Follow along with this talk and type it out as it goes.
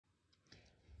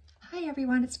Hi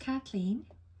everyone, it's Kathleen.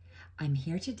 I'm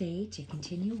here today to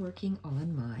continue working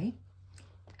on my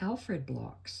Alfred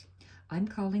blocks. I'm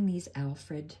calling these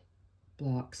Alfred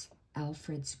blocks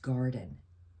Alfred's Garden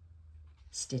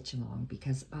Stitch Along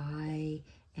because I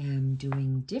am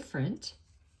doing different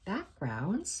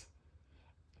backgrounds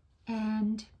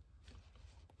and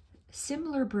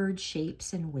similar bird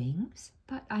shapes and wings,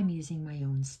 but I'm using my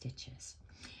own stitches.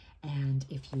 And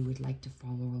if you would like to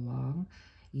follow along,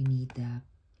 you need the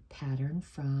pattern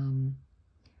from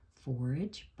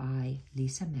Forage by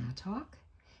Lisa Mattock,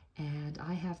 and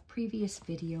I have previous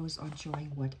videos on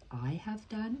showing what I have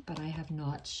done, but I have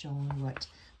not shown what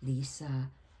Lisa,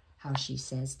 how she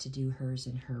says to do hers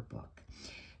in her book.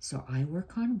 So I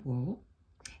work on wool,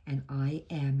 and I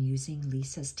am using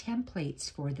Lisa's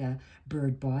templates for the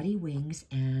bird body, wings,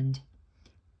 and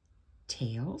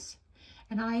tails,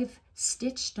 and I've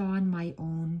stitched on my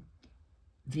own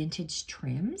vintage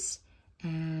trims.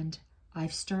 And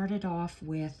I've started off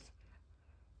with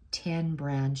 10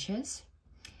 branches.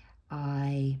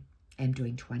 I am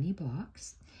doing 20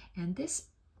 blocks. And this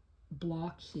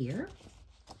block here,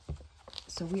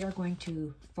 so we are going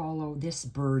to follow this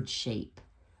bird shape.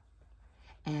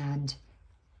 And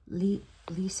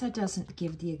Lisa doesn't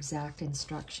give the exact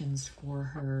instructions for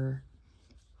her,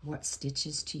 what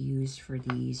stitches to use for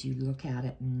these. You look at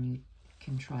it and you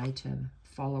can try to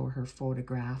follow her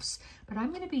photographs, but I'm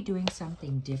going to be doing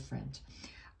something different.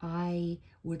 I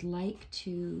would like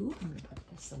to, I'm going to put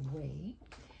this away.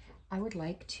 I would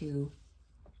like to,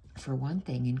 for one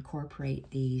thing,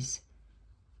 incorporate these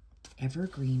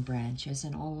evergreen branches,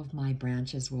 and all of my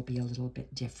branches will be a little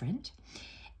bit different.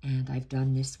 And I've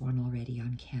done this one already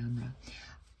on camera.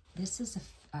 This is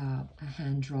a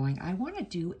hand drawing. I want to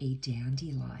do a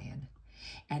dandelion,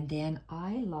 and then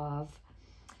I love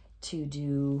to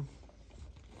do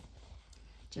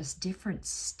just different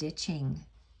stitching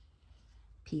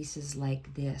pieces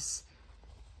like this.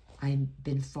 I've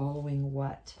been following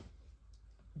what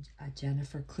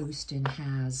Jennifer Clouston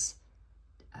has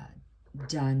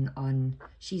done on,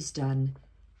 she's done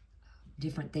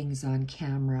different things on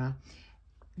camera,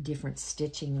 different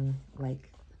stitching,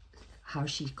 like how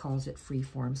she calls it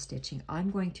freeform stitching. I'm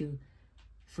going to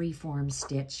freeform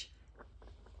stitch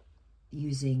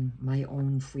using my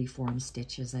own freeform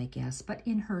stitches, I guess, but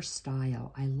in her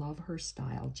style. I love her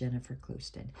style, Jennifer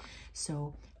Clouston.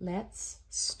 So let's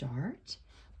start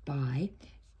by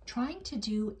trying to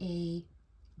do a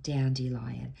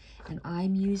dandelion. And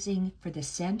I'm using, for the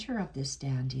center of this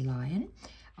dandelion,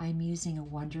 I'm using a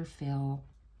Wonderfill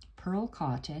Pearl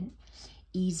Cotton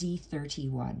Easy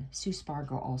 31. Sue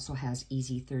Spargo also has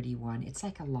Easy 31. It's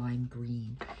like a lime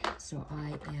green. So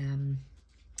I am,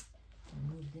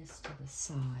 move this to the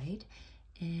side,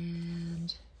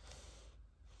 and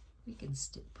we can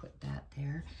put that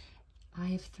there. I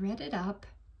have threaded up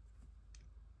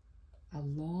a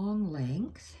long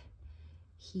length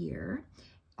here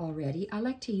already. I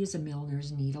like to use a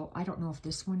milliner's needle. I don't know if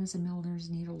this one is a milliner's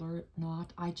needle or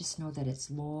not. I just know that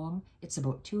it's long. It's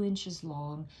about 2 inches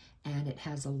long, and it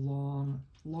has a long,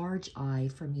 large eye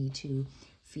for me to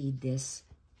feed this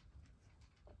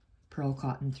pearl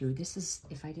cotton through. This is,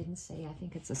 if I didn't say, I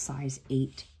think it's a size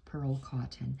 8 pearl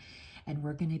cotton. And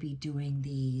we're going to be doing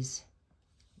these,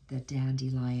 the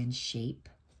dandelion shape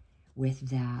with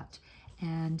that.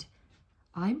 And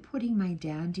I'm putting my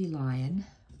dandelion,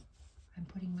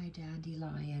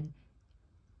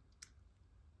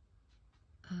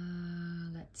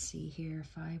 let's see here,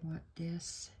 if I want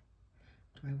this,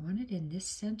 do I want it in this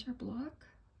center block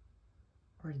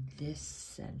or this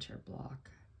center block?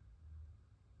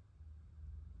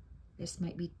 This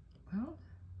might be, well,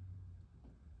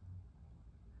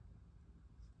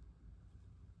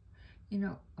 you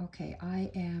know, okay, I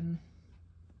am,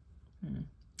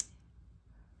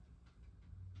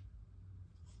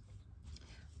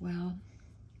 well,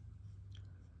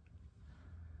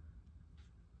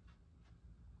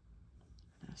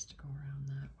 it has to go around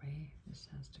that way. This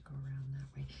has to go around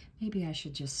that way. Maybe I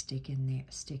should just stick it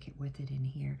with it in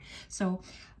here. So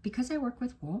because I work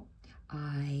with wool,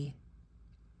 I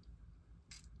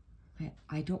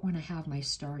don't want to have my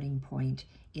starting point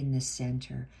in the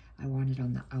center. I want it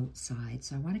on the outside.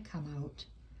 So I want to come out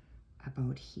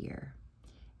about here.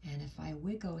 And if I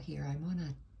wiggle here, I'm on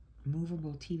a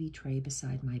movable TV tray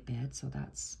beside my bed. So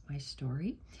that's my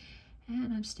story.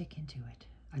 And I'm sticking to it.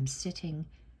 I'm sitting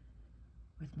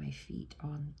with my feet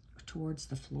on towards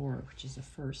the floor, which is a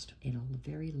first in a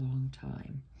very long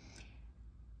time.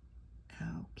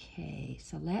 Okay,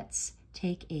 so let's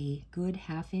take a good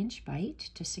 1/2 inch bite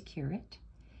to secure it,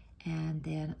 and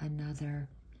then another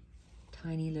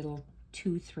tiny little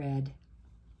 2-thread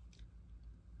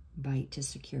bite to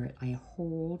secure it. I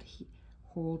hold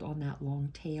on that long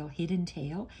tail, hidden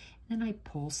tail, and then I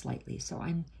pull slightly. So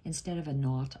instead of a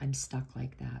knot, I'm stuck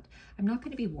like that. I'm not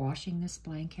going to be washing this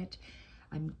blanket.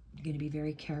 I'm going to be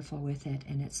very careful with it,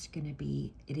 and it is going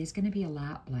to be a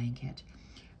lap blanket,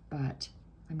 but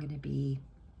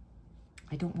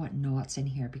I don't want knots in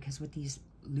here because with these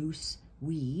loose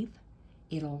weave,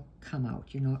 it'll come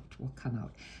out. Your knot will come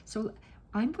out. So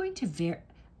I'm going to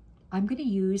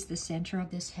use the center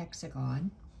of this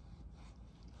hexagon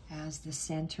as the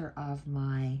center of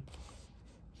my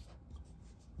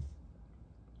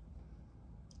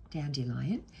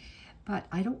dandelion, but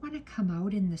I don't want to come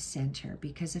out in the center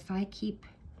because if I keep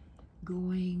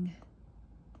going,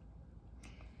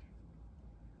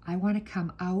 I want to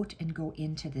come out and go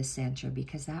into the center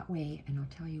because that way, and I'll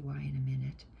tell you why in a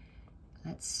minute.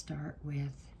 Let's start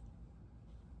with,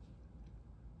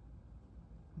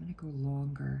 I'm going to go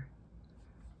longer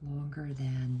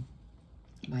than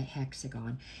my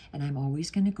hexagon, and I'm always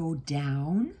going to go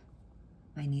down.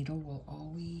 My needle will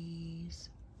always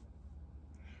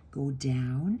go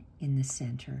down in the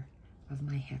center of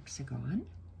my hexagon.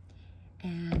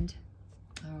 And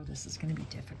oh, this is going to be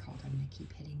difficult. I'm going to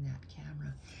keep hitting that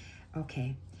camera.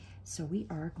 Okay, so we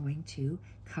are going to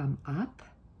come up,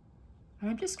 and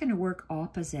I'm just going to work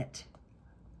opposite.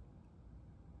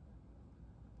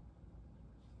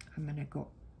 I'm going to go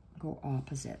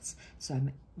opposites. So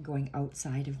I'm going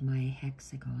outside of my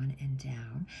hexagon and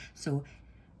down. So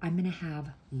I'm going to have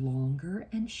longer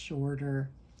and shorter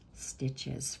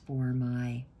stitches for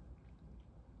my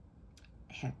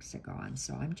hexagon.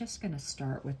 So I'm just going to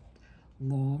start with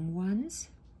long ones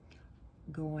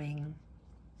going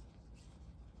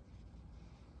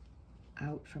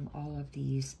out from all of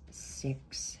these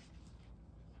 6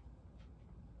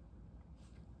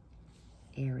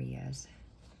 areas,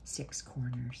 6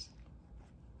 corners.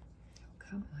 Oh,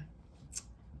 come on.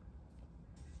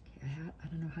 Okay, I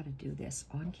don't know how to do this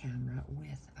on camera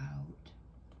without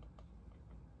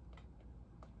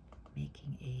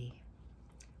making a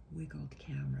wiggled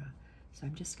camera. So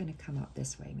I'm just going to come up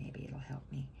this way. Maybe it'll help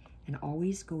me. And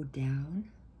always go down.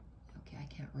 Okay, I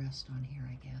can't rest on here,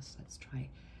 I guess. Let's try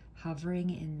hovering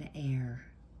in the air.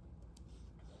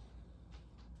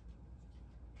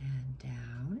 And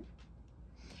down.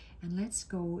 And let's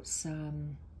go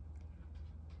some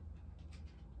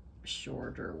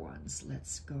shorter ones.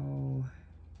 Let's go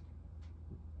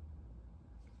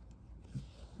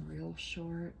real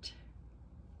short.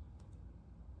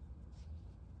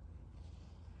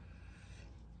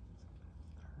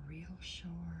 Real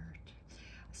short.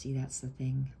 See, that's the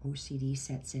thing. OCD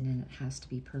sets in and it has to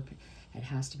be perfect. It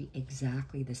has to be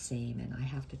exactly the same, and I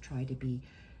have to try to be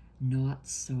not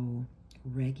so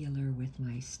regular with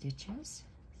my stitches.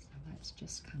 So let's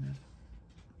just kind of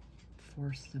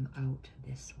force them out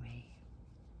this way.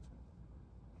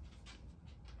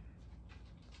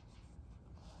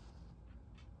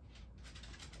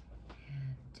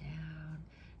 And down.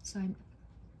 So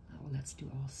let's do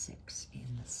all 6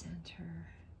 in the center.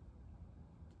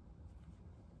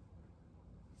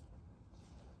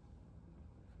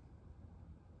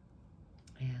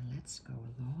 And let's go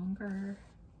longer.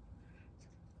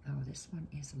 Oh, this one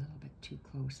is a little bit too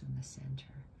close in the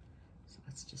center. So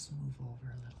let's just move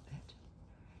over a little bit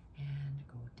and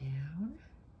go down.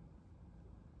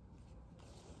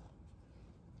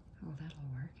 Oh, that'll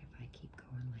work if I keep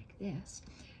going like this.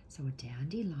 So a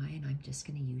dandelion, I'm just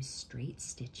going to use straight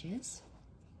stitches.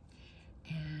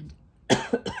 And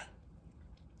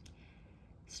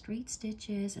straight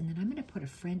stitches, and then I'm going to put a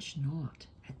French knot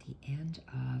at the end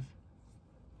of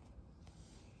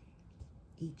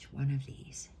each one of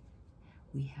these.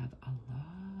 We have a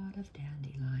lot of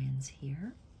dandelions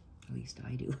here, at least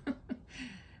I do.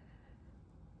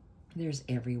 There's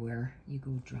everywhere. You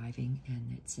go driving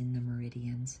and it's in the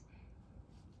meridians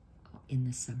in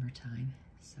the summertime,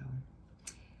 so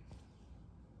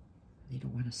they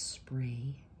don't want to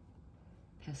spray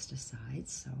pesticides,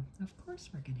 so of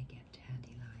course we're going to get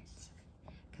dandelions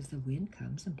because the wind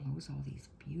comes and blows all these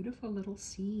beautiful little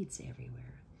seeds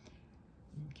everywhere.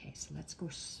 Okay, so let's go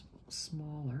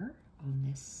smaller on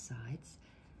this side.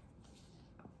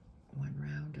 One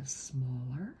round of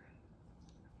smaller,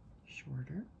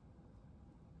 shorter.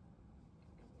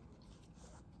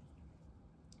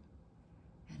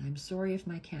 And I'm sorry if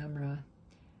my camera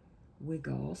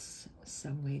wiggles.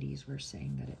 Some ladies were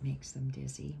saying that it makes them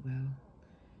dizzy. Well,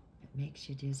 it makes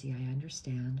you dizzy, I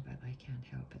understand, but I can't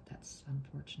help it. That's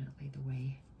unfortunately the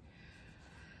way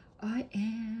I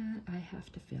have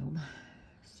to film.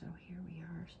 So here we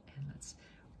are, and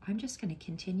I'm just going to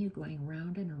continue going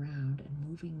round and around and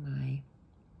moving my,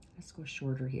 let's go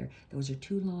shorter here. Those are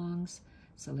 2 longs,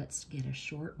 So let's get a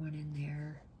short one in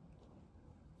there.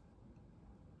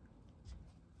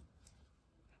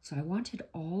 So I wanted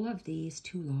all of these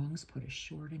two longs, put a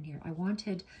short in here. I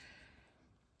wanted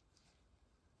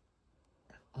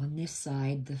on this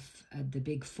side the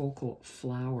big focal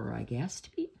flower, I guess,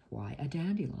 to be, why, a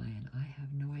dandelion. I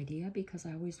have no idea because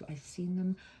I've seen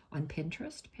them on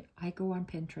Pinterest. I go on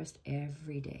Pinterest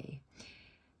every day.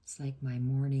 It's like my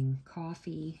morning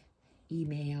coffee,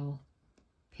 email,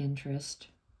 Pinterest,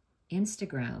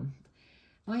 Instagram.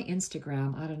 My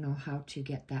Instagram, I don't know how to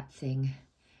get that thing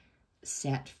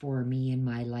set for me and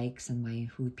my likes and my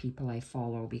who people I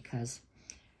follow, because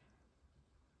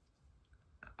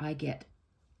I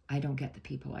don't get the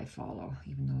people I follow,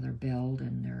 even though they're billed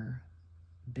and they're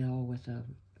bill with a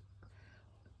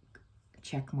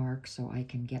check mark so I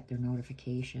can get their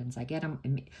notifications. I get them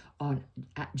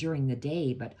during the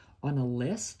day, but on a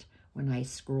list, when I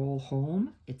scroll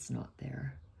home, it's not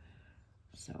there.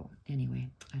 So anyway,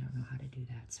 I don't know how to do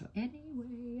that. So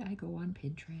anyway, I go on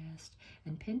Pinterest,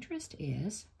 and Pinterest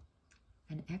is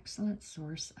an excellent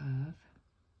source of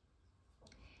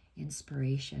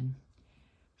inspiration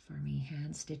for me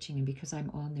hand stitching. And because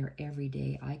I'm on there every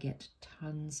day, I get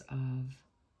tons of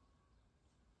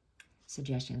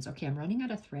suggestions. Okay, I'm running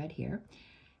out of thread here.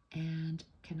 And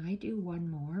can I do one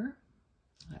more?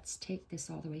 Let's take this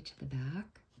all the way to the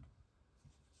back.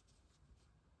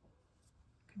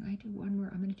 Can I do one more?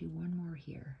 I'm going to do one more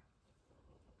here.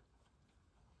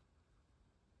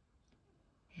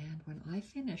 And when I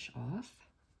finish off,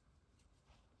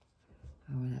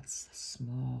 oh, that's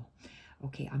small.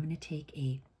 Okay, I'm going to take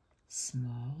a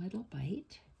small little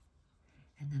bite,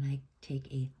 and then I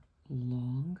take a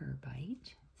longer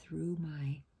bite through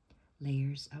my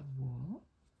layers of wool,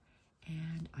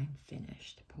 and I'm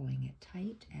finished pulling it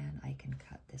tight, and I can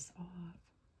cut this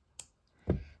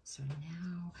off. So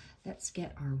now let's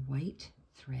get our white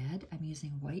thread. I'm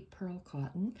using white pearl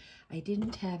cotton. I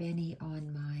didn't have any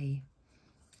on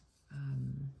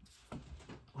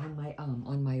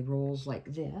my rolls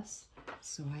like this,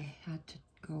 so I had to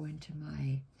go into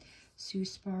my Sue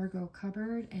Spargo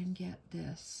cupboard and get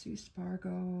this Sue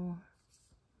Spargo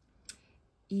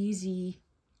Easy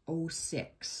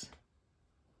 06.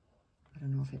 I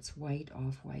don't know if it's white,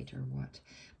 off-white, or what,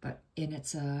 but and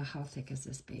it's how thick is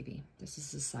this baby? This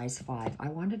is a size 5. I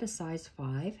wanted a size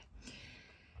 5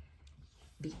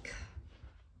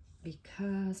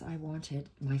 because I wanted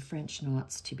my French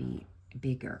knots to be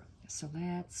bigger. So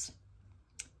let's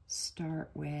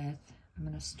start with, I'm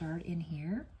going to start in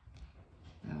here.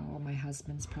 Oh, my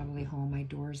husband's probably home. My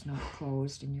door's not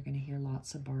closed, and you're going to hear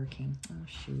lots of barking. Oh,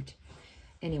 shoot.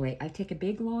 Anyway, I take a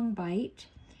big, long bite,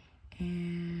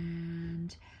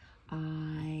 and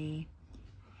I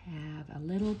have a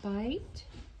little bite.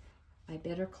 I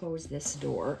better close this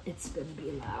door. It's going to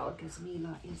be loud because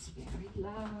Mila is very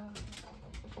loud.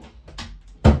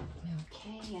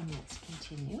 Okay, and let's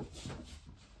continue.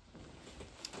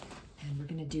 And we're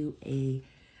going to do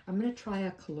I'm going to try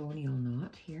a colonial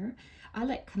knot here. I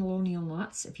like colonial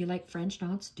knots. If you like French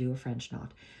knots, do a French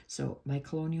knot. So my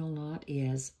colonial knot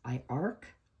is I arc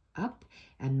up,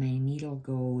 and my needle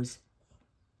goes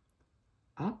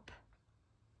up,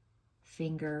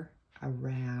 finger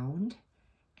around,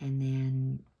 and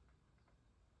then,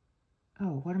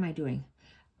 oh, what am I doing?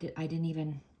 I didn't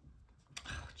even,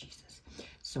 oh, Jesus.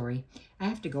 Sorry. I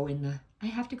have to go in the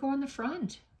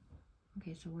front.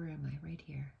 Okay, so where am I? Right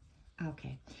here.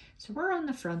 Okay, so we're on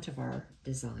the front of our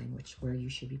design, where you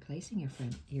should be placing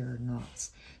your knots.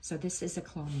 So this is a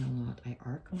colonial knot. I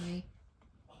arc my,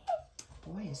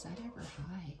 boy, is that ever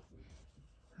high?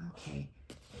 Okay,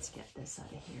 let's get this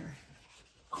out of here.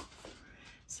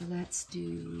 So let's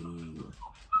do,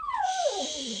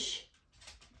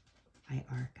 I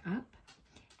arc up,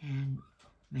 and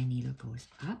my needle goes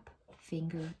up,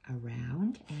 finger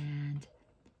around, and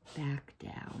back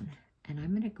down. And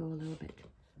I'm going to go a little bit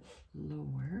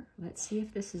lower. Let's see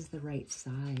if this is the right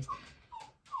size.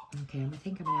 Okay, I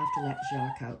think I'm going to have to let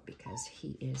Jacques out because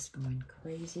he is going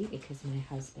crazy because my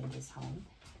husband is home.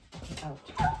 Out.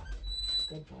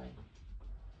 Good boy.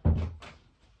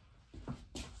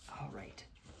 All right.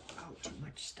 Oh, too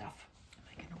much stuff. Am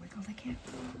I going to wiggle the camera?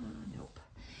 Nope.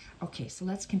 Okay, so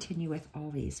let's continue with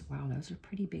all these. Wow, those are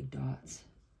pretty big dots.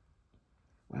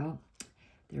 Well,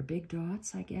 they're big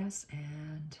dots, I guess,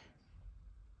 and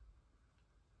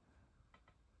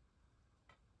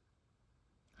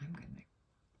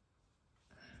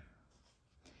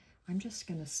I'm just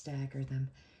going to stagger them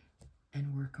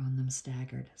and work on them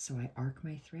staggered. So I arc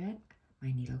my thread,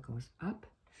 my needle goes up,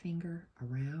 finger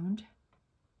around,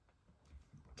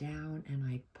 down, and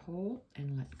I pull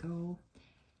and let go,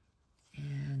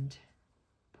 and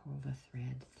pull the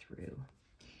thread through.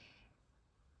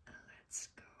 Let's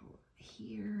go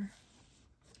here.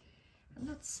 And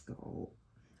let's go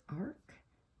arc,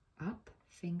 up,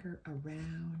 finger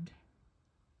around,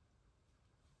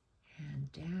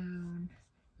 and down,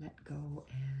 let go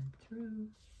and through.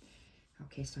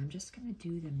 Okay, so I'm just going to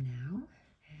do them now.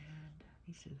 And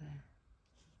these are the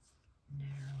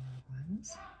narrower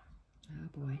ones. Oh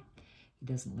boy, he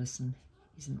doesn't listen.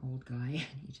 He's an old guy,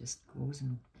 and he just goes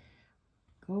and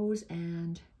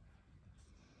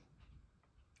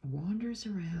wanders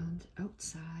around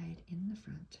outside in the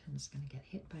front, and is going to get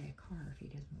hit by a car if he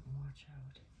doesn't watch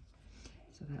out.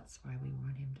 So that's why we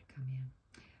want him to come in.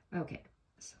 Okay,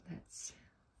 so let's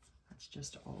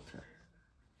just alter.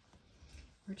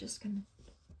 We're just going to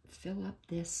fill up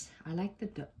this. I like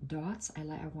the dots. I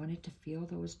wanted to feel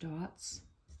those dots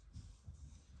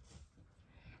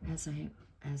as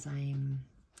I'm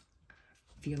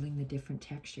feeling the different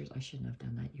textures. I shouldn't have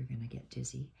done that. You're going to get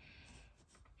dizzy.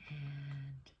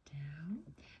 And down.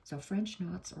 So French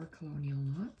knots or colonial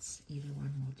knots, either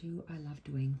one will do. I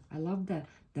love the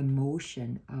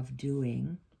motion of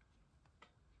doing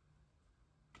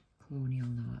colonial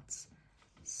knots.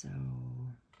 So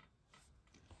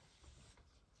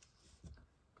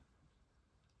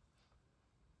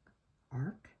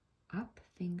arc, up,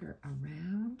 finger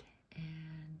around,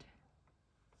 and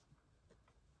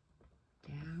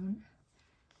down,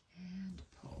 and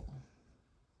pull.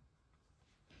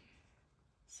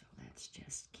 So let's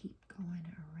just keep going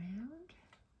around.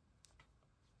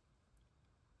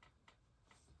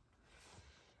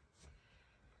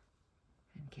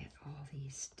 And get all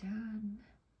these done.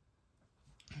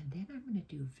 And then I'm going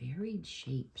to do varied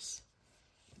shapes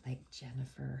like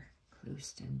Jennifer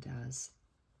Clouston does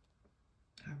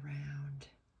around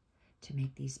to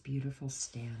make these beautiful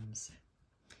stems.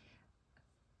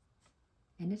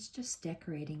 And it's just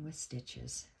decorating with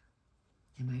stitches.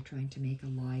 Am I trying to make a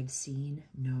live scene?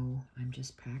 No, I'm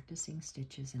just practicing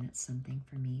stitches, and it's something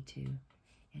for me to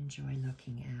enjoy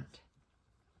looking at.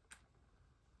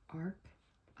 Arc,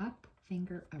 up,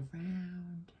 finger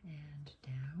around and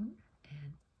down,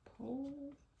 and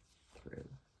pull through.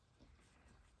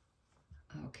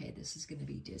 Okay, this is going to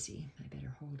be dizzy. I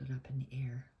better hold it up in the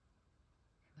air.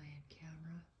 Am I in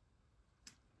camera?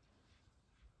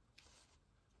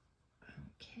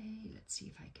 Okay, let's see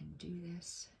if I can do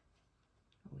this.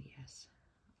 Oh yes.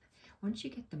 Once you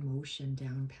get the motion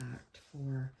down packed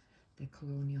for the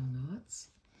colonial knots,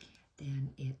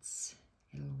 then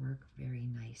it'll work very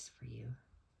nice for you.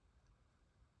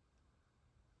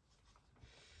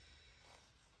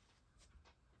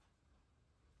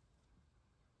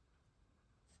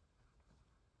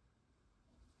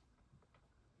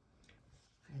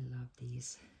 I love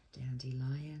these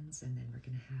dandelions, and then we're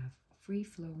going to have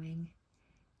free-flowing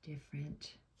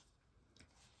different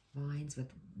vines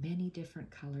with many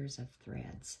different colors of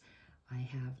threads. I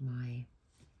have my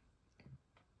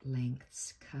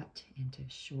lengths cut into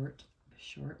short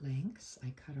lengths.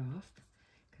 I cut off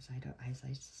because I don't, as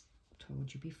I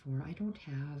told you before, I don't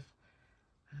have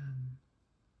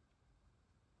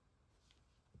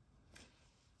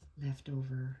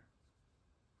leftover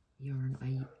yarn.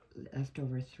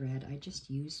 Leftover thread. I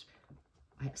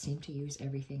seem to use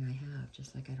everything I have,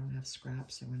 just like I don't have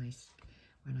scraps. So when I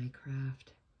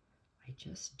craft, I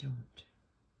just don't.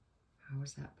 How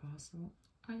is that possible?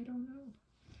 I don't know.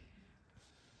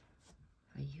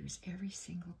 I use every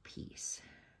single piece,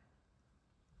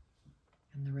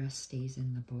 and the rest stays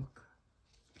in the book.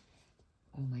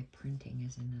 All my printing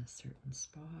is in a certain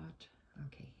spot.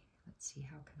 Okay, let's see,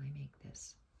 how can I make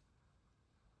this?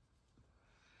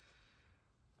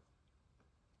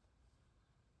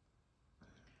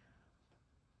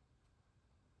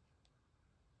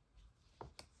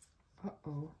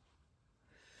 Uh-oh.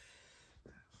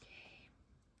 Okay.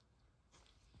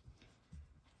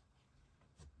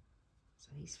 So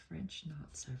these French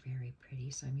knots are very pretty.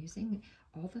 So I'm using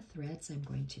all the threads I'm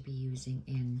going to be using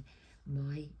in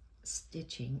my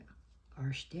stitching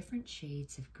are different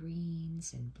shades of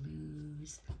greens and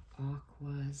blues,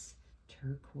 aquas,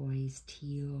 turquoise,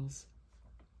 teals,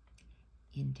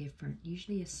 in different,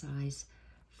 usually a size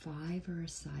 5 or a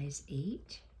size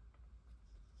 8.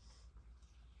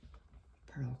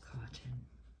 Pearl cotton.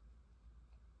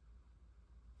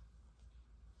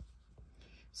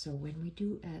 So when we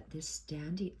do this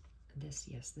dandelion,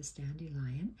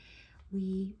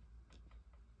 we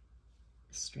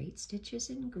straight stitches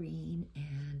in green,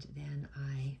 and then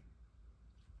I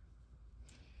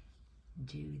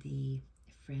do the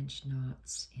French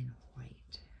knots in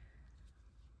white.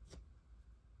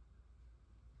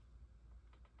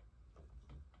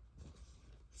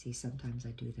 See, sometimes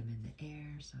I do them in the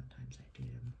air, sometimes I do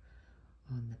them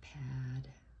on the pad.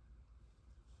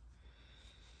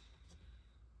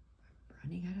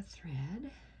 I'm running out of thread.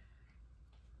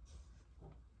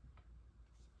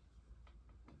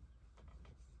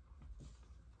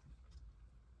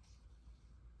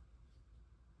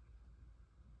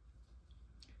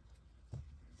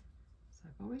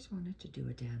 I've always wanted to do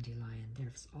a dandelion.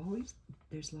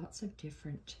 There's lots of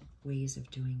different ways of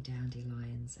doing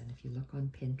dandelions, and if you look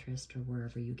on Pinterest or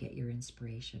wherever you get your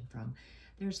inspiration from,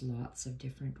 there's lots of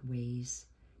different ways,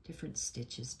 different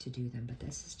stitches to do them, but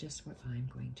this is just what I'm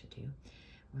going to do.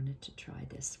 I wanted to try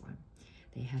this one.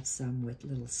 They have some with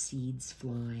little seeds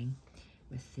flying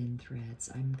with thin threads.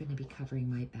 I'm going to be covering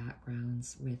my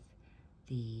backgrounds with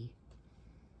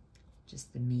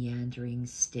just the meandering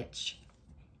stitch,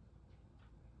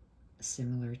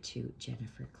 similar to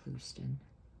Jennifer Clouston.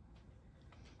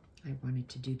 I wanted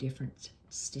to do different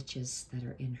stitches that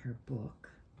are in her book.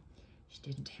 She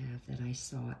didn't have that I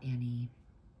saw any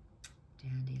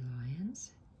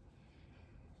dandelions.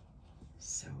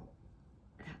 So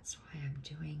that's why I'm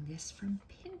doing this from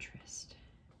Pinterest.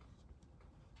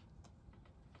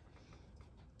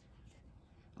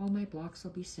 All my blocks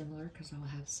will be similar because I'll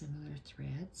have similar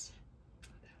threads.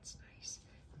 Oh, that's nice.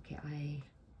 Okay,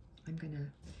 I'm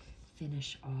gonna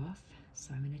finish off.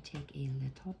 So I'm going to take a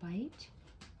little bite,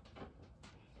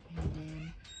 and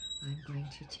then I'm going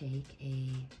to take a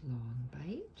long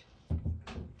bite,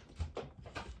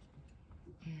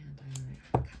 and I'm going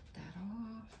to cut that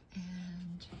off.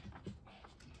 And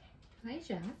hi,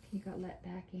 Jack, you got let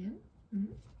back in.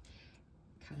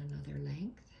 Cut another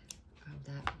length of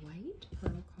that white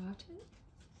pearl cotton,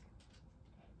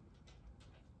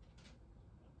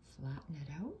 flatten it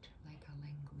out like a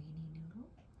linguine noodle,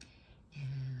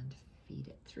 and feed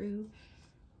it through.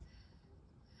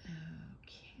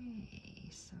 Okay,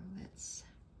 so let's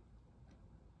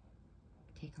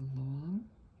take a long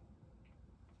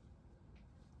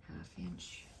 1/2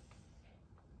 inch.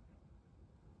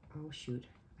 Oh shoot,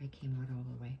 I came out all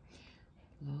the way.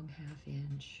 Long 1/2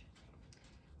 inch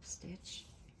stitch.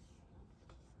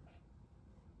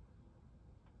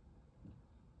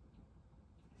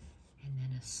 And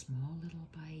then a small little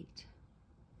bite.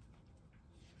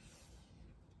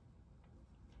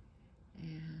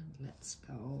 And let's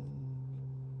go,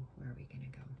 where are we going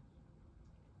to go?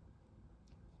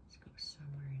 Let's go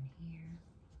somewhere in here.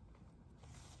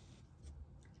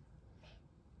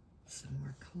 Some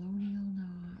more colonial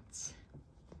knots.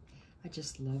 I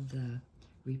just love the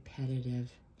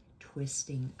repetitive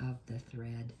twisting of the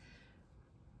thread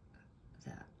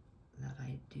that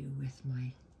I do with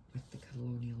the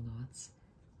colonial knots.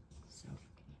 So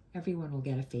everyone will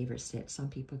get a favorite stitch. Some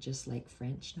people just like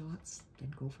French knots,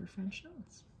 then go for French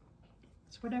knots.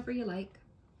 It's whatever you like.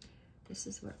 This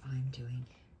is what I'm doing.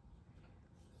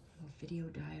 A video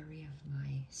diary of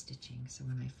my stitching. So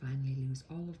when I finally lose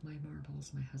all of my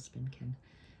marbles, my husband can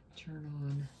turn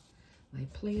on my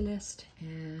playlist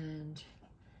and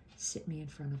sit me in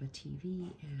front of a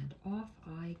TV, and off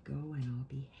I go, and I'll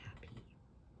be happy.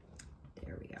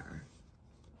 There we are.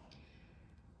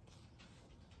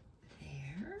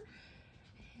 There.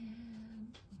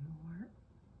 And more.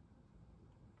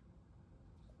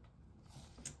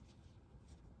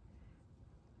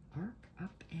 Arc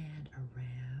up and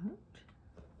around.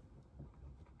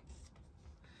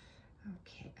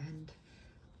 Okay, and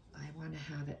I want to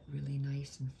have it really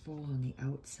nice and full on the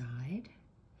outside.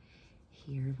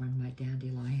 Here, when my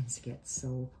dandelions get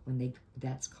so,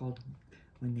 that's called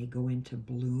when they go into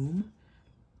bloom,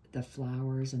 the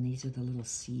flowers, and these are the little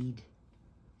seed,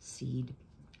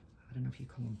 I don't know if you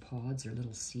call them pods or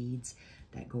little seeds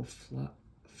that go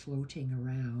floating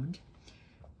around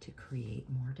to create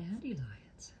more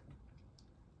dandelions.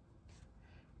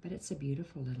 But it's a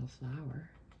beautiful little flower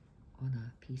on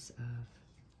a piece of,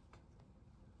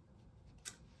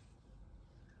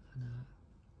 a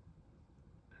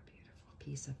beautiful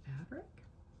piece of fabric.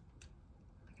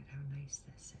 Look at how nice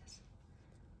this is.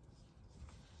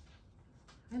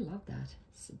 I love that.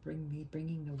 So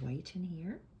bringing the white in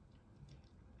here.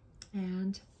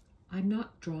 And I'm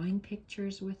not drawing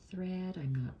pictures with thread.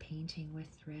 I'm not painting with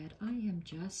thread. I am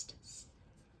just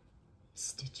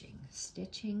stitching.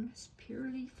 Stitching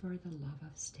purely for the love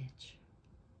of stitch.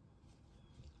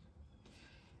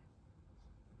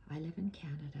 I live in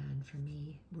Canada, and for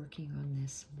me, working on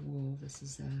this wool, this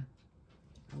is a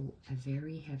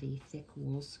very heavy, thick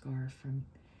wool scarf from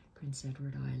Prince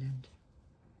Edward Island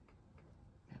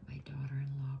that my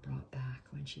daughter-in-law brought back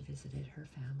when she visited her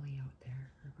family out there,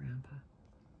 her grandpa,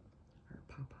 her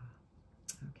papa.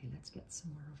 Okay, let's get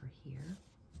some more over here.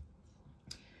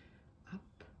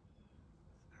 Up,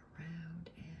 around,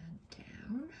 and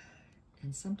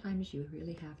And sometimes you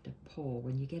really have to pull.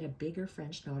 When you get a bigger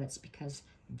French knot, it's because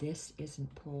this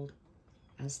isn't pulled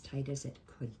as tight as it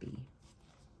could be.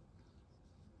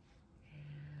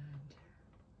 And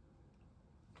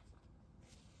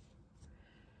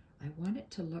I want it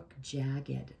to look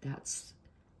jagged. That's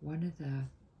one of the,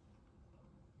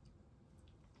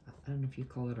 I don't know if you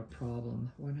call it a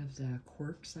problem, one of the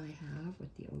quirks I have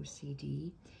with the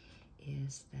OCD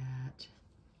is that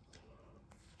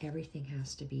everything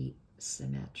has to be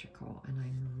symmetrical, and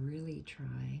I'm really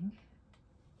trying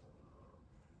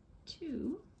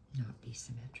to not be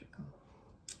symmetrical.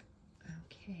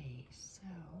 Okay, so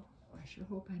I sure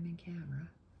hope I'm in camera.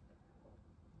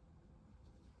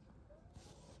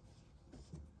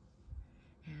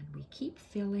 And we keep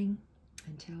filling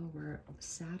until we're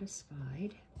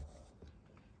satisfied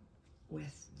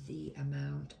with the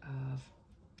amount of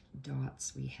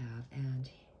dots we have, and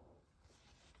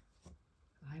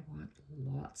I want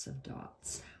lots of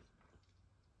dots.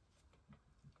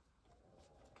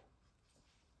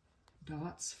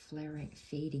 Dots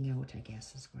fading out, I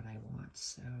guess, is what I want.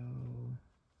 So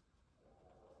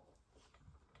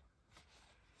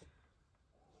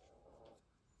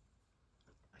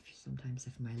sometimes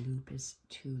if my loop is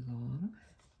too long,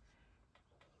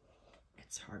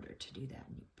 it's harder to do that.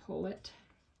 And you pull it,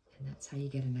 and that's how you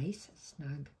get a nice,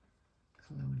 snug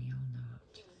colonial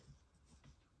knot.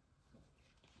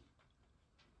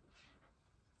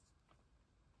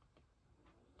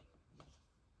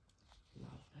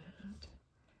 Love that.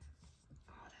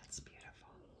 Oh, that's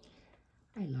beautiful.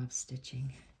 I love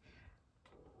stitching.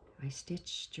 I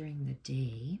stitch during the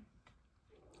day,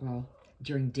 well,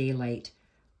 during daylight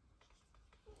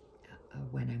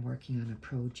when I'm working on a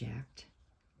project.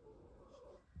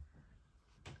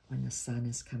 When the sun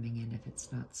is coming in, if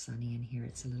it's not sunny in here,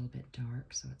 it's a little bit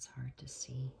dark, so it's hard to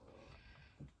see.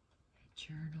 I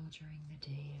journal during the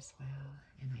day as well,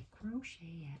 and I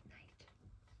crochet at night.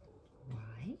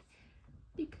 Why?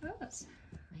 Because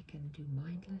I can do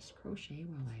mindless crochet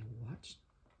while I watch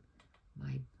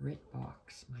my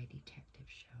BritBox, my detective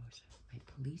shows, my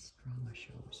police drama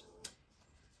shows.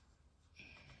 And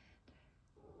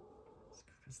it's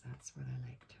because that's what I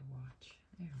like to watch.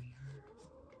 There we are.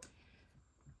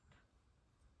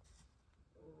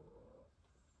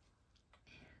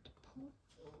 And pull.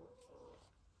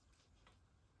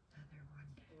 Another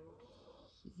one.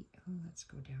 Oh, let's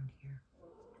go down here.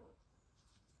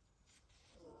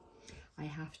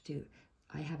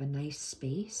 I have a nice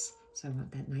space, so I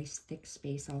want that nice thick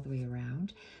space all the way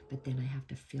around, but then I have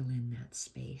to fill in that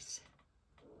space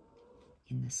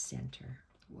in the center.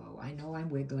 Whoa, I know I'm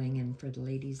wiggling, and for the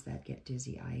ladies that get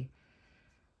dizzy,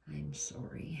 I'm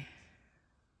sorry.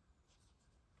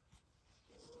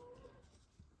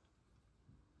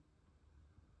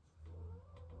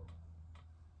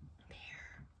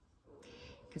 There.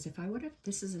 Because if I would have,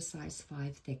 this is a size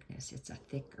 5 thickness, it's a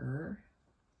thicker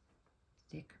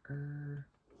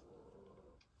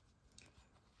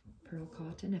pearl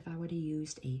cotton. If I would have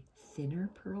used a thinner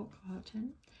pearl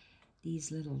cotton,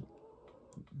 these little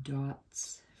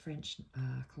dots, French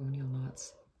colonial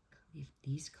knots, if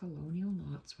these colonial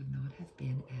knots would not have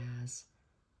been as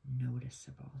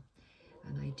noticeable,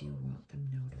 and I do want them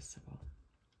noticeable.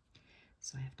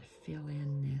 So I have to fill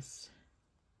in this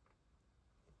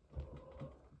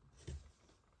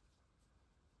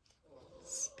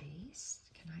space.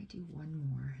 Can I do one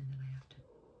more, and then I have to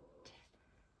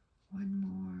one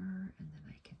more, and then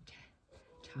I can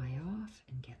tie off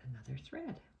and get another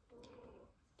thread.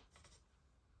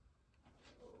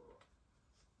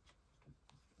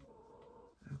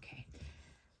 Okay,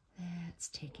 let's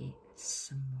take a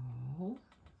small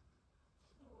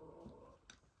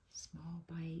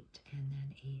bite and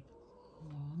then a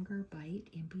longer bite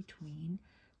in between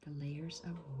the layers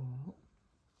of wool.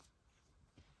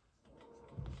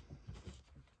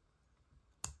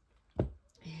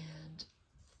 And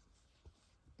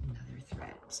another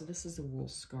thread. So this is a wool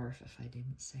scarf, if I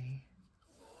didn't say.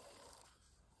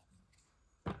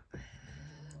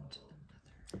 And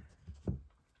another.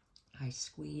 I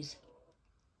squeeze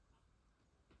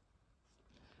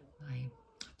my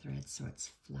thread so it's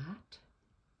flat,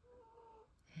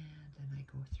 and then I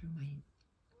go through my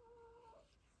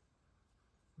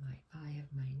eye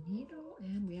of my needle,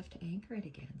 and we have to anchor it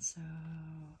again. So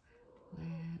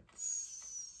let's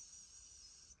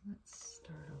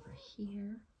start over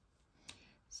here.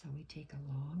 So we take a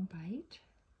long bite.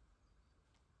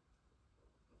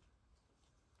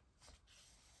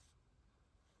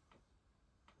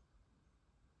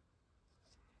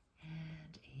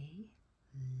 And a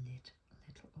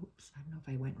little, oops, I don't know if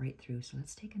I went right through, so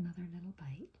let's take another little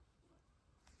bite.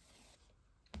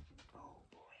 Oh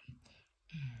boy.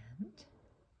 And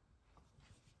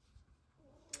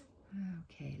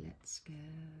Okay, let's go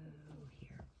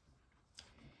here.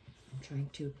 I'm trying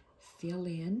to fill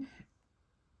in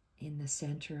the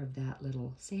center of that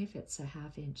little, say if it's a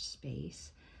 1/2 inch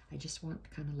space, I just want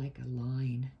kind of like a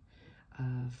line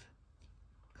of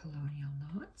colonial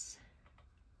knots.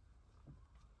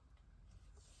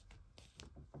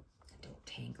 Don't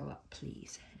tangle up,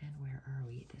 please. And where are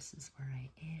we? This is where I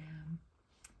am.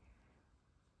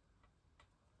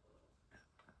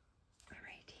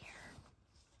 Right here.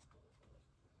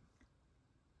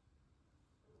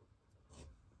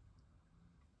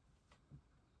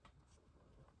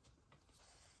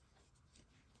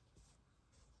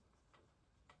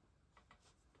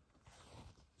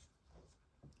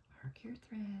 Mark your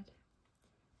thread.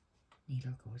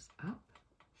 Needle goes up,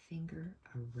 finger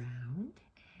around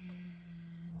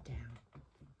and down.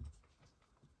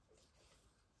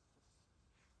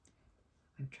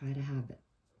 I'm trying to have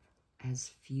as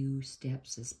few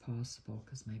steps as possible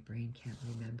because my brain can't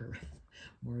remember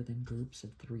more than groups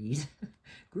of 3s.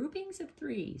 Groupings of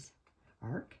 3s.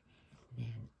 Arc,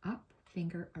 then up,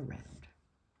 finger around.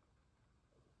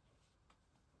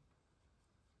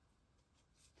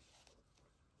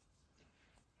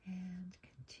 And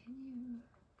continue.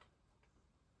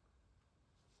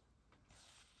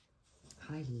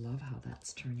 I love how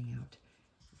that's turning out.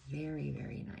 Very,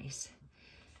 very nice.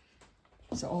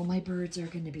 So all my birds are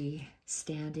going to be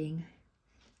standing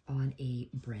on a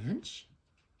branch,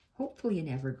 hopefully an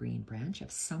evergreen branch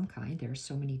of some kind. There are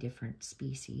so many different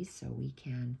species, so we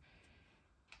can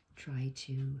try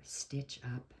to stitch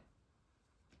up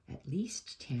at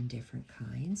least 10 different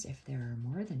kinds. If there are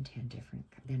more than 10 different,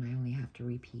 then I only have to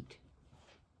repeat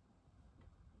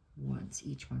once.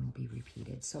 Each one will be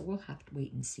repeated. So we'll have to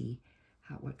wait and see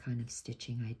what kind of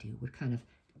stitching I do, what kind of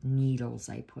needles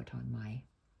I put on my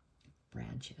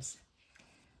branches.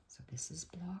 So this is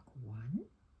block 1.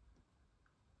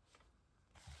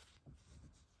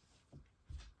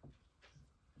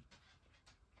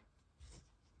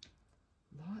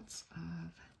 Lots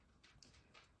of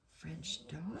French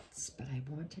dots, but I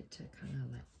want it to kind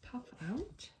of let puff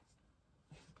out.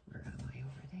 Where am I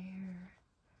over there?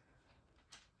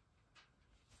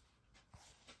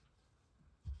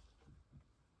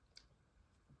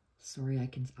 Sorry,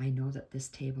 I know that this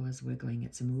table is wiggling.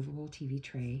 It's a movable TV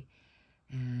tray,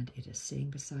 and it is sitting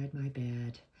beside my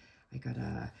bed. I got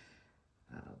a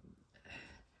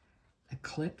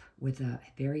clip with a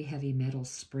very heavy metal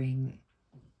spring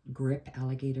grip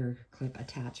alligator clip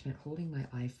attachment holding my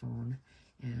iPhone,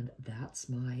 and that's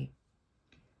my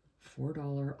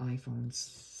 $4 iPhone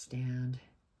stand.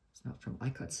 It's not from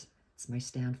iCuts. It's my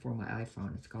stand for my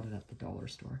iPhone. It's got it at the dollar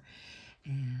store,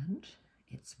 and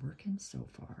it's working so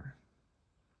far.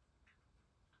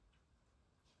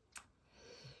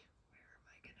 Where am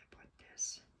I going to put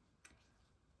this?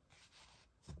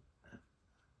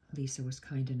 Lisa was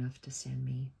kind enough to send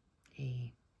me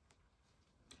a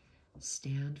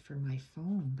stand for my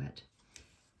phone, but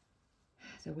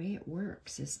the way it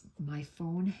works is the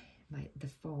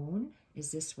phone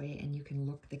is this way, and you can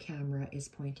look, the camera is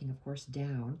pointing, of course,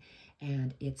 down,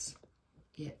 and it's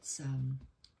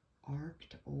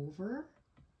arced over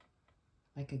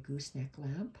like a gooseneck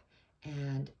lamp,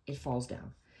 and it falls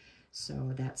down.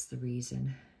 So that's the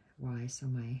reason why. So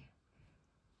my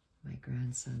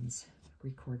grandsons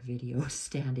record videos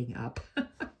standing up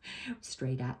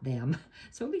straight at them.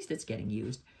 So at least it's getting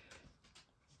used.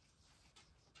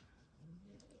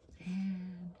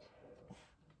 And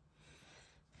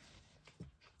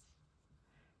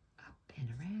up and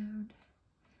around.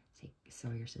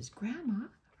 Sawyer says, "Grandma,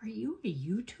 are you a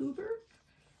YouTuber?"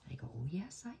 I go, "Oh,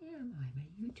 yes, I am. I'm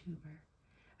a YouTuber.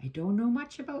 I don't know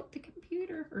much about the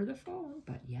computer or the phone,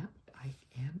 but yeah, I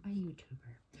am a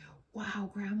YouTuber." "Wow,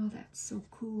 Grandma, that's so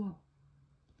cool.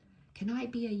 Can I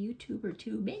be a YouTuber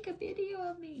too? Make a video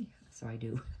of me." So I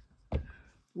do.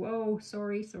 Whoa,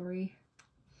 sorry.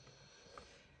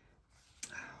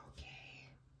 Okay.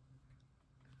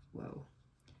 Whoa.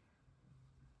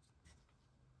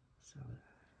 So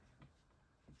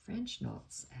French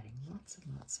knots, adding lots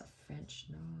and lots of French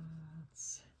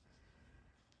knots.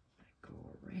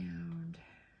 Go around.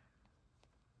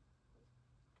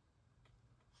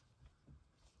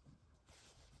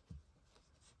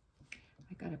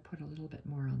 I got to put a little bit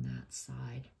more on that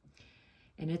side.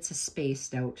 And it's a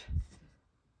spaced out,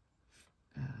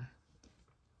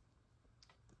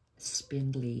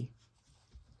 spindly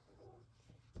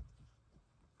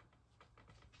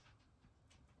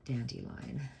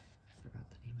dandelion. I forgot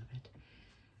the name of it.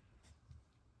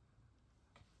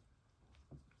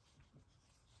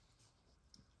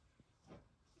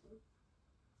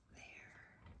 There.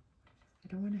 I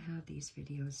don't want to have these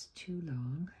videos too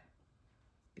long,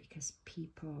 because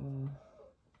people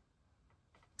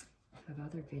have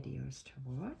other videos to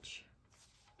watch.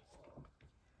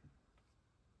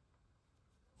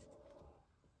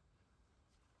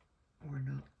 Or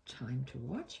not time to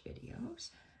watch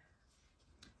videos.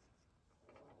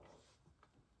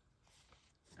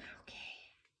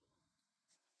 Okay.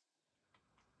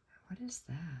 What is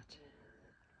that?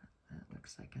 That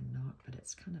looks like a knot, but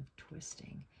it's kind of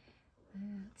twisting.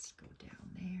 Let's go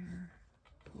down there,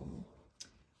 pull,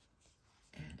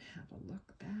 and have a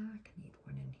look back. Need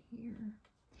one in here.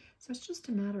 So it's just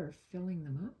a matter of filling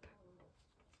them up.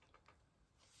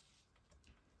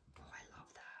 Oh, I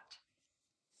love that.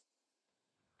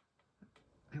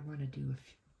 I want to do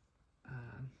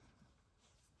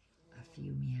a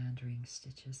few meandering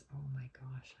stitches. Oh my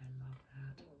gosh, I love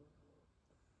that.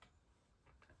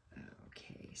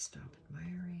 Okay, stop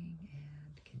admiring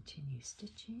and continue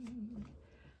stitching.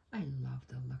 I love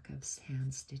the look of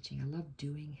hand stitching. I love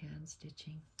doing hand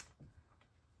stitching.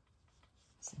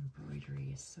 This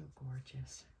embroidery is so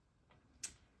gorgeous.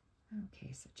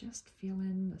 Okay, so just fill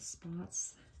in the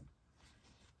spots.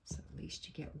 So at least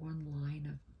you get one line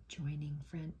of joining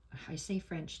French. I say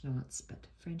French knots, but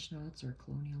French knots or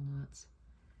colonial knots.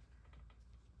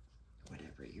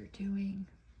 Whatever you're doing.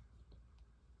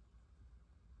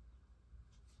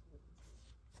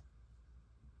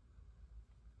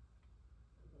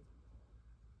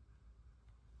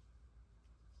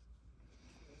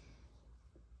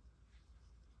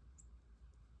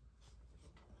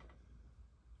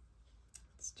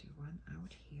 Let's do one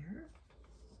out here.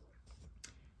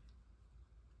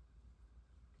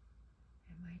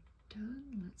 Am I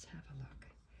done? Let's have a look.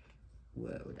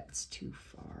 Whoa, that's too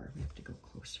far. We have to go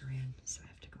closer in, so I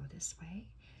have to go this way.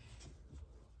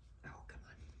 Oh, come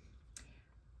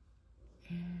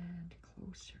on. And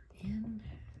closer in.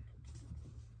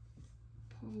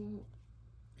 Pull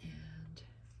and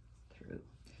through.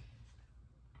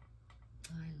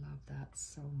 I love that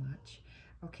so much.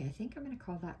 Okay, I think I'm going to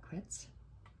call that quits.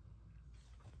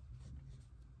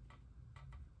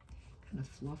 Kind of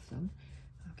fluff them.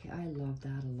 Okay, I love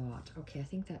that a lot. Okay, I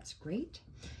think that's great.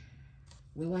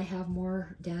 Will I have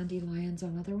more dandelions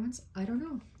on other ones? I don't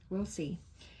know. We'll see.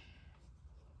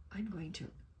 I'm going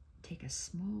to take a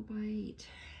small bite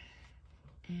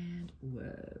and,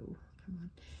 whoa, come on,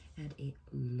 and a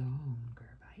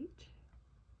longer bite.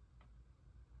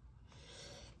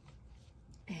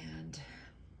 And,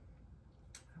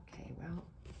 okay, well,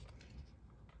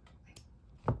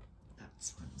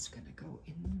 that one's going to go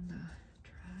in the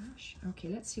trash. Okay,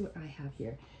 let's see what I have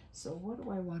here. So what do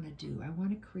I want to do? I want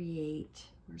to create,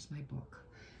 where's my book?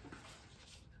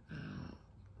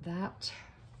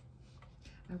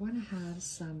 I want to have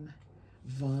some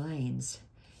vines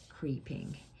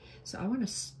creeping. So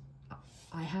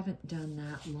I haven't done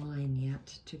that line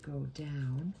yet to go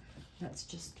down. Let's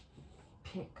just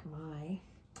pick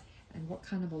and what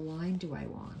kind of a line do I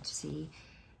want? See,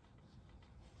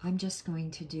 I'm just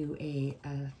going to do a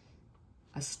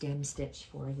stem stitch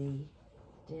for the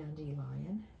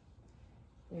dandelion.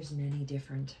 There's many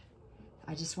different,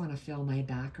 I just want to fill my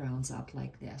backgrounds up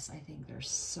like this. I think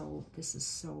this is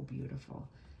so beautiful.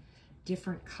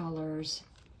 Different colors,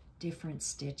 different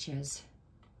stitches.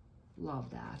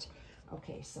 Love that.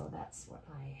 Okay, so that's what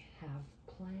I have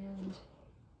planned.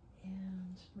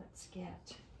 And let's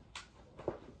get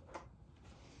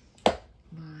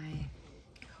my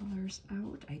colors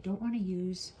out. I don't want to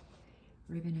use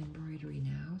ribbon embroidery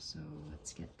now, so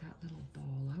let's get that little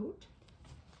ball out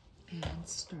and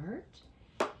start.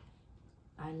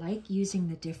 I like using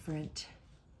the different,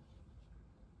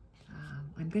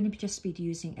 I'm going to just be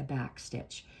using a back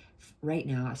stitch right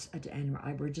now, and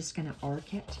we're just going to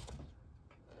arc it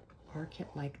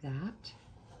like that.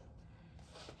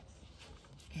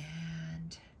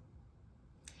 And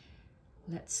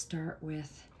let's start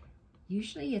with,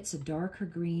 usually it's a darker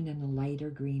green and a lighter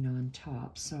green on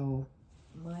top. So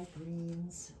my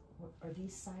greens, are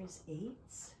these size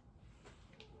 8s?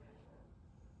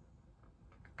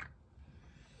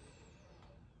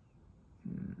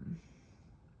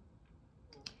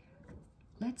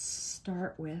 Let's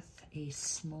start with a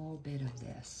small bit of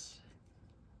this.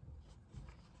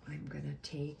 I'm going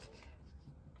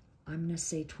to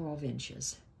say 12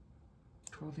 inches.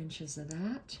 12 inches of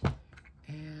that.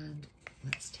 And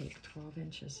let's take 12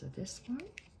 inches of this one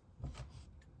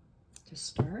to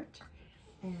start.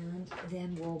 And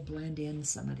then we'll blend in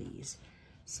some of these.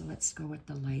 So let's go with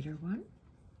the lighter one.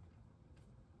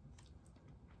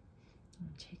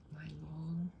 I'll take my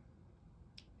long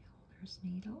Miller's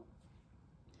needle.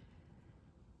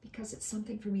 Because it's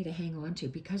something for me to hang on to.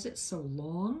 Because it's so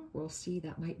long, we'll see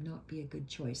that might not be a good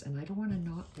choice. And I don't want to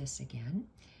knot this again.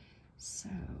 So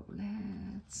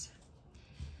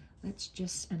let's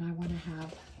just, and I want to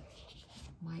have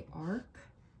my arc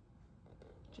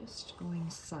just going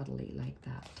subtly like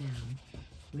that down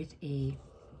with a,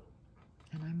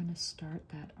 and I'm going to start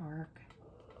that arc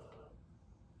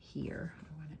here.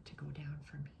 I want it to go down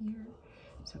from here.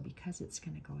 So because it's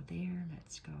going to go there,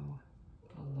 let's go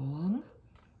a long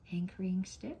anchoring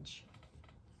stitch.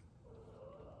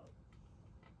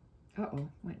 Uh-oh,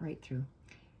 went right through.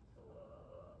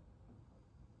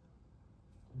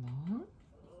 Long.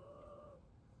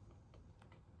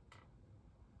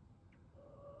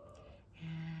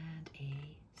 And a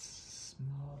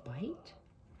small bite.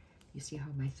 You see how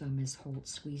my thumb is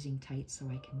squeezing tight so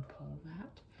I can pull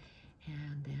that.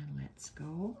 And then let's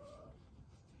go.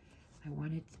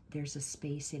 There's a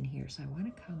space in here, so I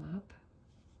want to come up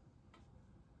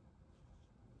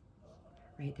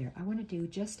right there. I want to do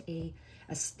just a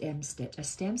stem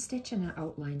stitch and an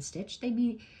outline stitch.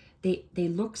 They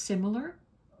look similar,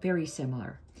 very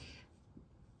similar.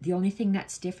 The only thing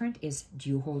that's different is, do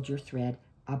you hold your thread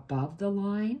above the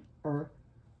line or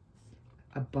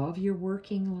above your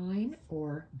working line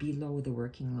or below the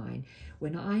working line?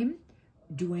 When I'm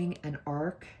doing an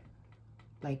arc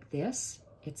like this,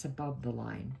 it's above the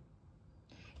line.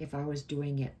 If I was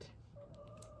doing it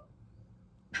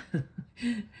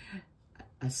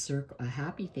a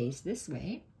happy face this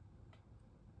way,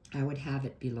 I would have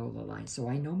it below the line. So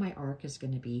I know my arc is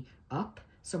going to be up,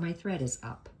 so my thread is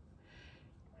up.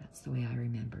 That's the way I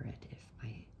remember it. If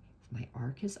my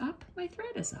arc is up, my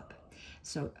thread is up.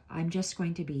 So I'm just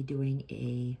going to be doing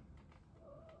a,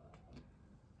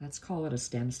 let's call it a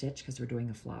stem stitch because we're doing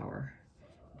a flower.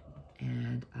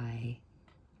 And I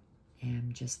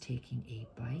am just taking a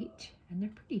bite, and they're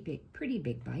pretty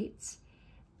big bites,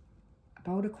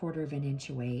 about 1/4 inch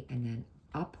away, and then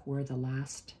up where the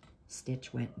last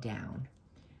stitch went down.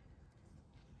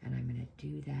 And I'm going to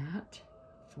do that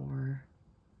for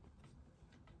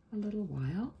a little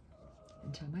while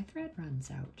until my thread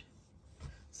runs out.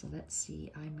 So let's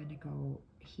see, I'm going to go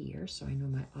here, so I know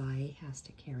my eye has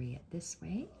to carry it this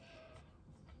way.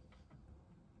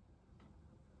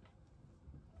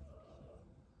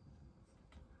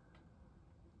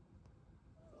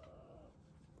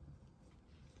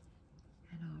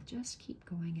 And I'll just keep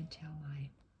going until my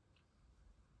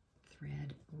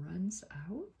thread runs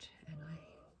out, and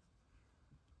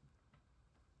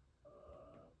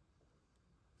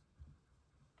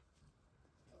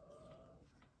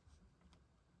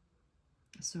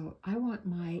so I want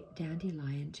my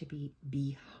dandelion to be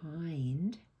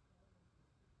behind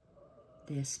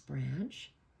this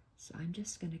branch. So I'm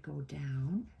just going to go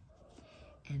down,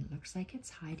 and it looks like it's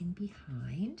hiding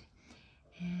behind.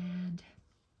 And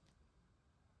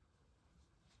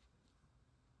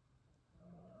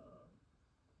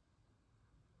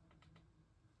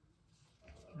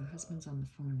my husband's on the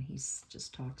phone. He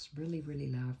just talks really,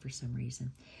 really loud for some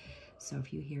reason. So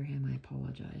if you hear him, I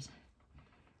apologize.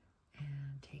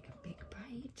 And take a big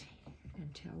bite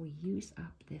until we use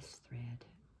up this thread.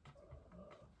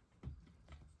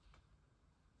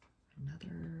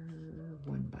 Another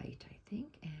one bite, I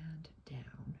think, and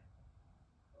down.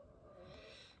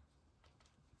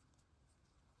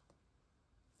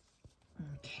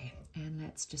 Okay, and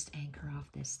let's just anchor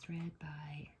off this thread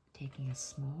by taking a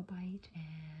small bite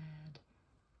and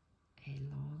a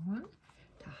long one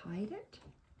to hide it.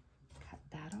 Cut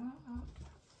that off.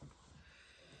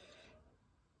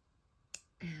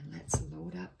 And let's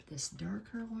load up this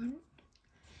darker one.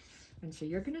 And so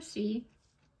you're going to see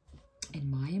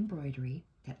in my embroidery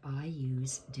that I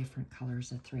use different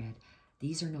colors of thread.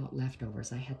 These are not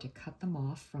leftovers. I had to cut them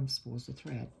off from spools of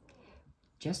thread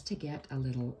just to get a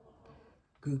little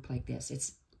group like this.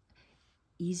 It's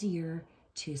easier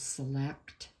to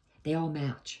select. They all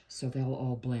match, so they'll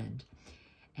all blend.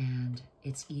 And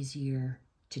it's easier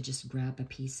to just grab a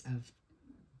piece of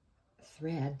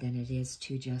thread than it is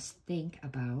to just think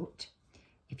about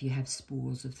if you have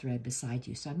spools of thread beside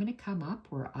you. So I'm going to come up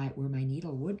where my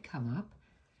needle would come up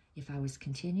if I was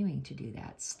continuing to do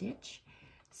that stitch.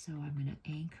 So I'm going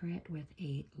to anchor it with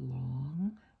a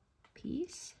long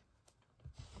piece.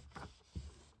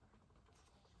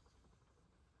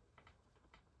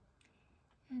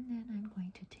 And then I'm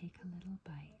going to take a little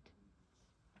bite.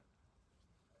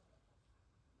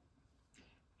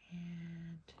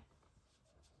 And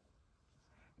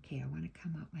okay, I want to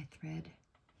come up, my thread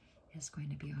is going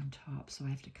to be on top, so I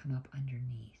have to come up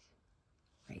underneath,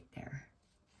 right there.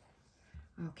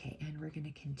 Okay, and we're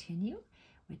going to continue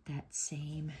with that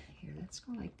same, here, let's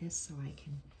go like this so I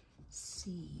can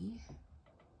see.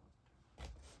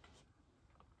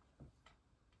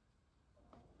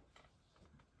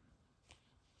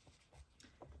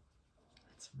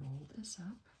 roll this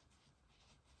up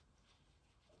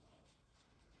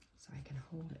so I can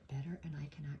hold it better and I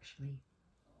can actually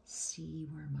see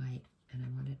where and I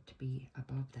want it to be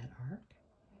above that arc,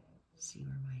 see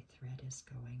where my thread is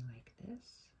going like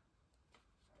this.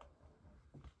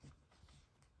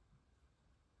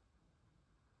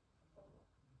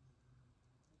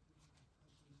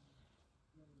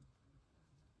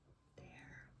 There.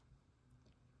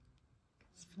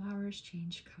 Because flowers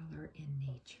change color in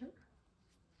nature.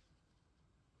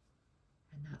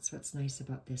 And that's what's nice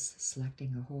about this,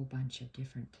 selecting a whole bunch of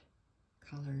different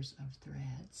colors of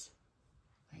threads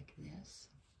like this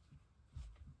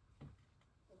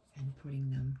and putting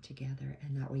them together,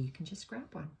 and that way you can just grab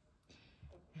one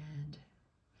and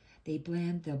they'll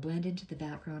blend into the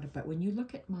background. But when you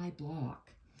look at my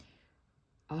block,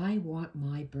 I want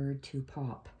my bird to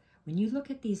pop. When you look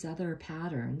at these other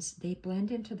patterns, they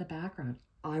blend into the background.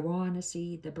 I want to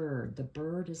see the bird. The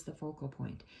bird is the focal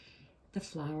point. The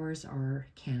flowers are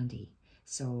candy,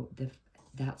 so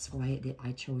that's why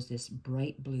I chose this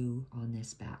bright blue on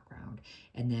this background.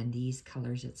 And then these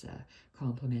colors, it's a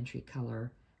complementary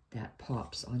color that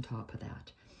pops on top of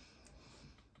that.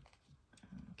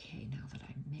 Okay, now that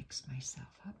I mix myself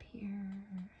up here,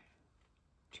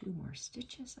 2 more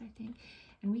stitches, I think.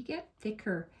 And we get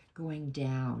thicker going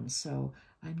down, so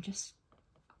I'm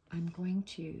going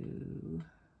to,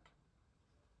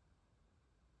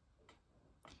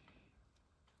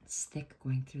 it's thick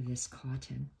going through this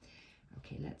cotton.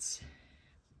 Okay, let's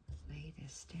lay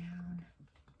this down.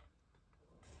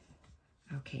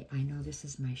 Okay, I know this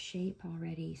is my shape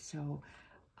already, so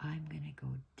I'm gonna go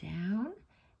down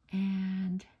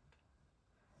and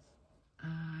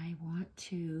I want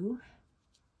to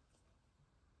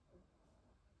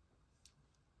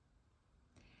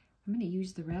I'm going to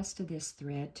use the rest of this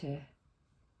thread to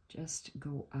just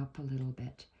go up a little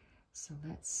bit. So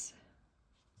let's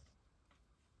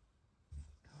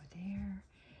go there.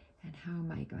 And how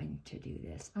am I going to do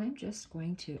this? I'm just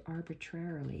going to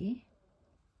arbitrarily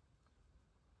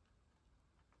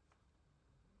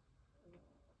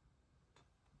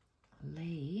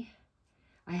lay.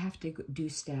 I have to do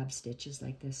stab stitches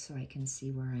like this so I can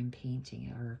see where I'm painting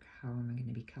it or how I'm going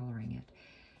to be coloring it.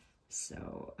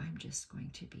 So I'm just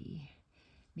going to be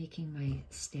making my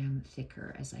stem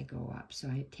thicker as I go up. So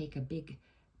I take a big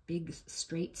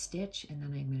straight stitch and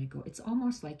then I'm going to go, it's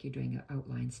almost like you're doing an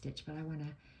outline stitch, but I want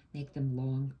to make them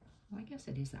long. Well, I guess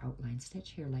it is an outline stitch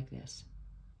here like this.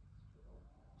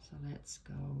 So let's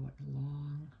go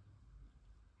long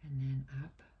and then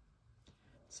up.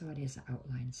 So it is an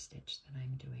outline stitch that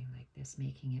I'm doing like this,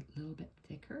 making it a little bit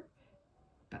thicker,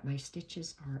 but my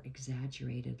stitches are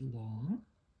exaggerated long.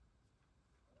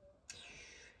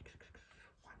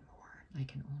 One more. I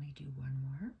can only do one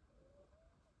more.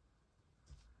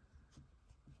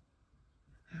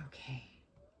 Okay.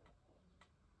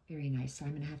 Very nice. So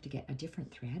I'm going to have to get a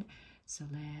different thread. So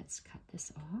let's cut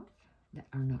this off.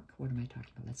 Or not, what am I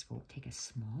talking about? Let's go take a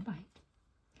small bite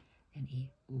and a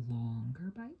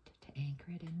longer bite to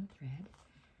anchor it in the thread.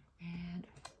 And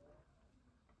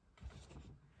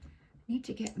need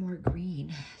to get more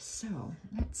green. So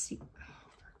let's see. Oh,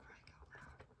 for crying out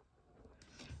loud.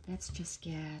 Let's just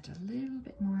get a little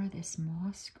bit more of this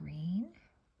moss green.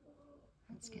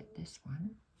 Let's get this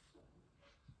one.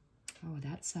 Oh,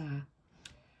 that's I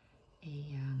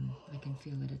can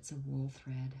feel that it's a wool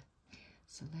thread.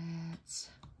 So let's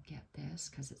get this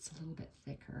because it's a little bit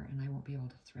thicker and I won't be able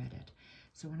to thread it.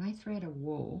 So when I thread a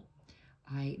wool,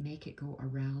 I make it go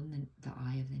around the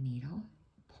eye of the needle,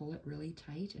 pull it really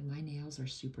tight, and my nails are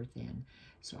super thin.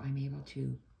 So I'm able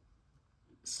to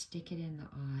stick it in the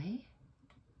eye,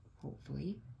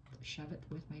 hopefully, shove it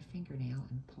with my fingernail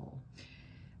and pull.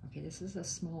 Okay, this is a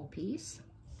small piece.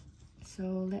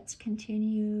 So let's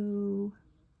continue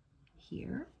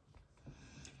here. I'm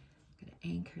going to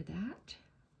anchor that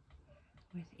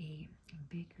with a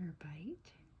bigger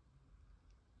bite.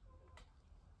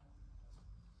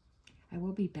 I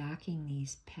will be backing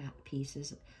these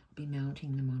pieces. I'll be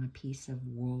mounting them on a piece of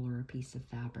wool or a piece of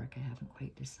fabric. I haven't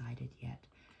quite decided yet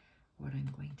what I'm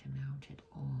going to mount it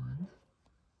on.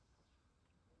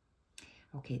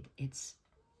 Okay,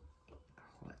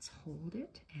 let's hold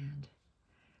it and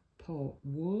pull.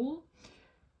 Wool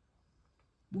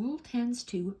tends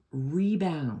to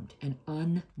rebound and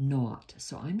unknot.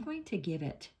 So I'm going to give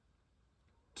it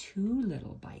 2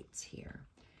 little bites here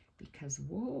because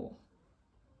wool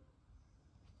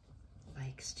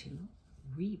likes to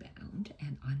rebound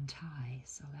and untie.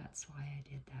 So that's why I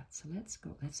did that. So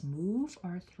let's move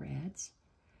our threads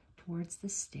towards the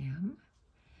stem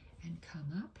and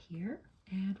come up here.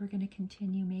 And we're going to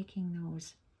continue making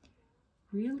those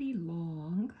really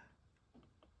long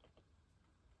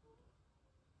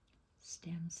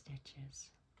stem stitches.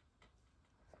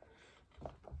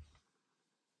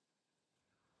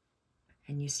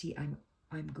 And you see I'm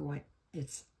going,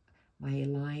 it's, my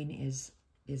line is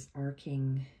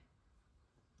arcing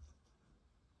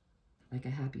like a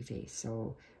happy face.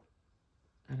 So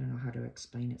I don't know how to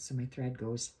explain it. So my thread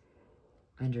goes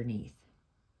underneath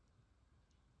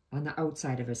on the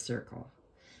outside of a circle.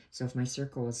 So if my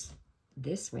circle is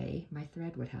this way, my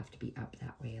thread would have to be up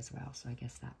that way as well. So I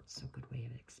guess that's a good way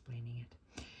of explaining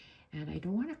it. And I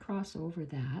don't want to cross over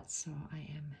that, so I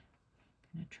am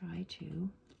going to try to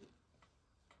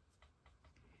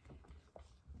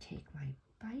take my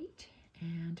bite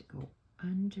and go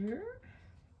under.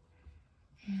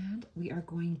 And we are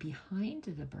going behind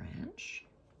the branch.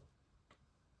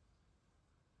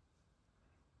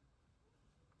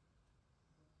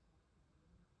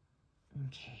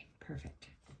 Okay, perfect.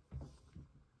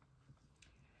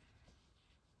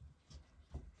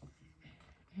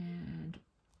 And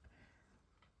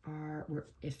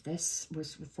if this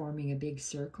was forming a big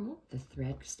circle, the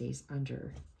thread stays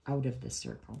out of the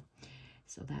circle.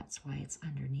 So that's why it's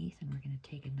underneath, and we're going to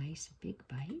take a nice big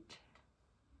bite.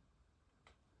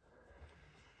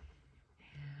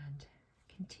 And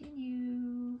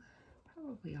continue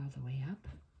probably all the way up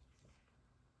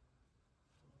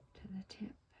to the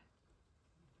tip.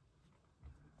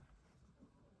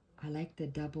 I like the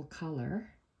double color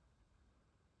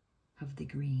of the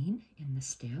green in the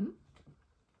stem.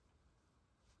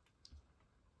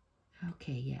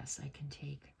 Okay, yes, I can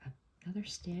take another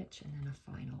stitch and then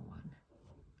a final one.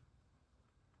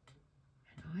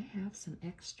 And I have some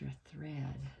extra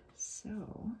thread,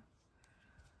 so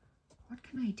what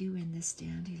can I do in this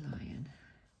dandelion?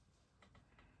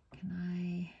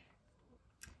 I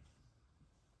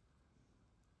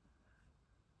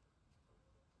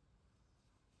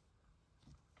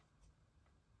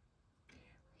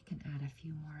can add a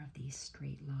few more of these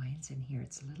straight lines in here.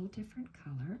 It's a little different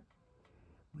color.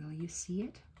 Will you see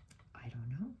it? I don't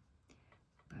know,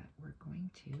 but we're going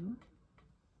to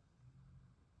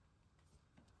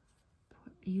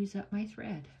use up my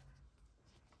thread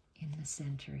in the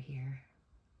center here.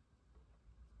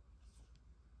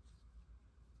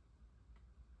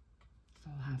 So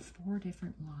I'll have 4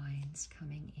 different lines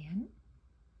coming in.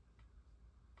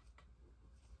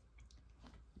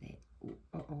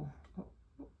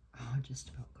 Just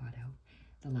about got out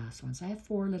the last one. So I have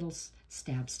 4 little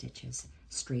stab stitches,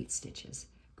 straight stitches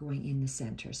going in the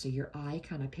center. So your eye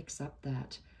kind of picks up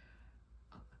that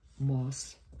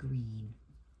moss green.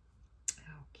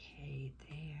 Okay,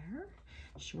 there.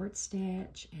 Short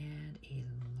stitch and a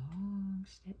long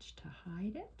stitch to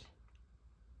hide it.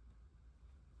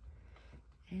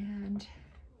 And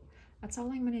that's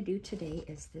all I'm going to do today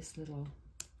is this little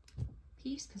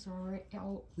piece, because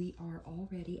we are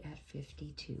already at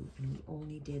 52 and we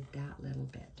only did that little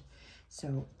bit.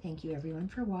 So thank you everyone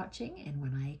for watching, and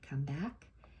when I come back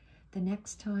the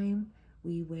next time,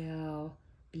 we will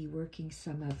be working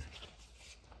some of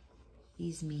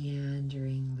these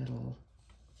meandering little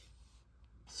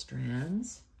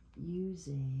strands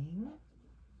using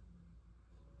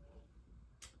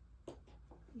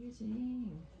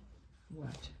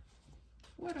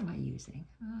what am I using?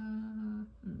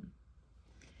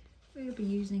 We'll be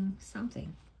using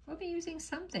something. We'll be using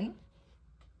something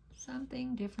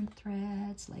different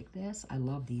threads like this. I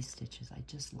love these stitches. I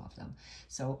just love them.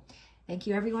 So thank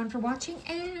you everyone for watching,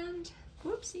 and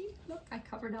whoopsie, look, I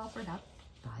covered Alfred up.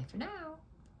 Bye for now.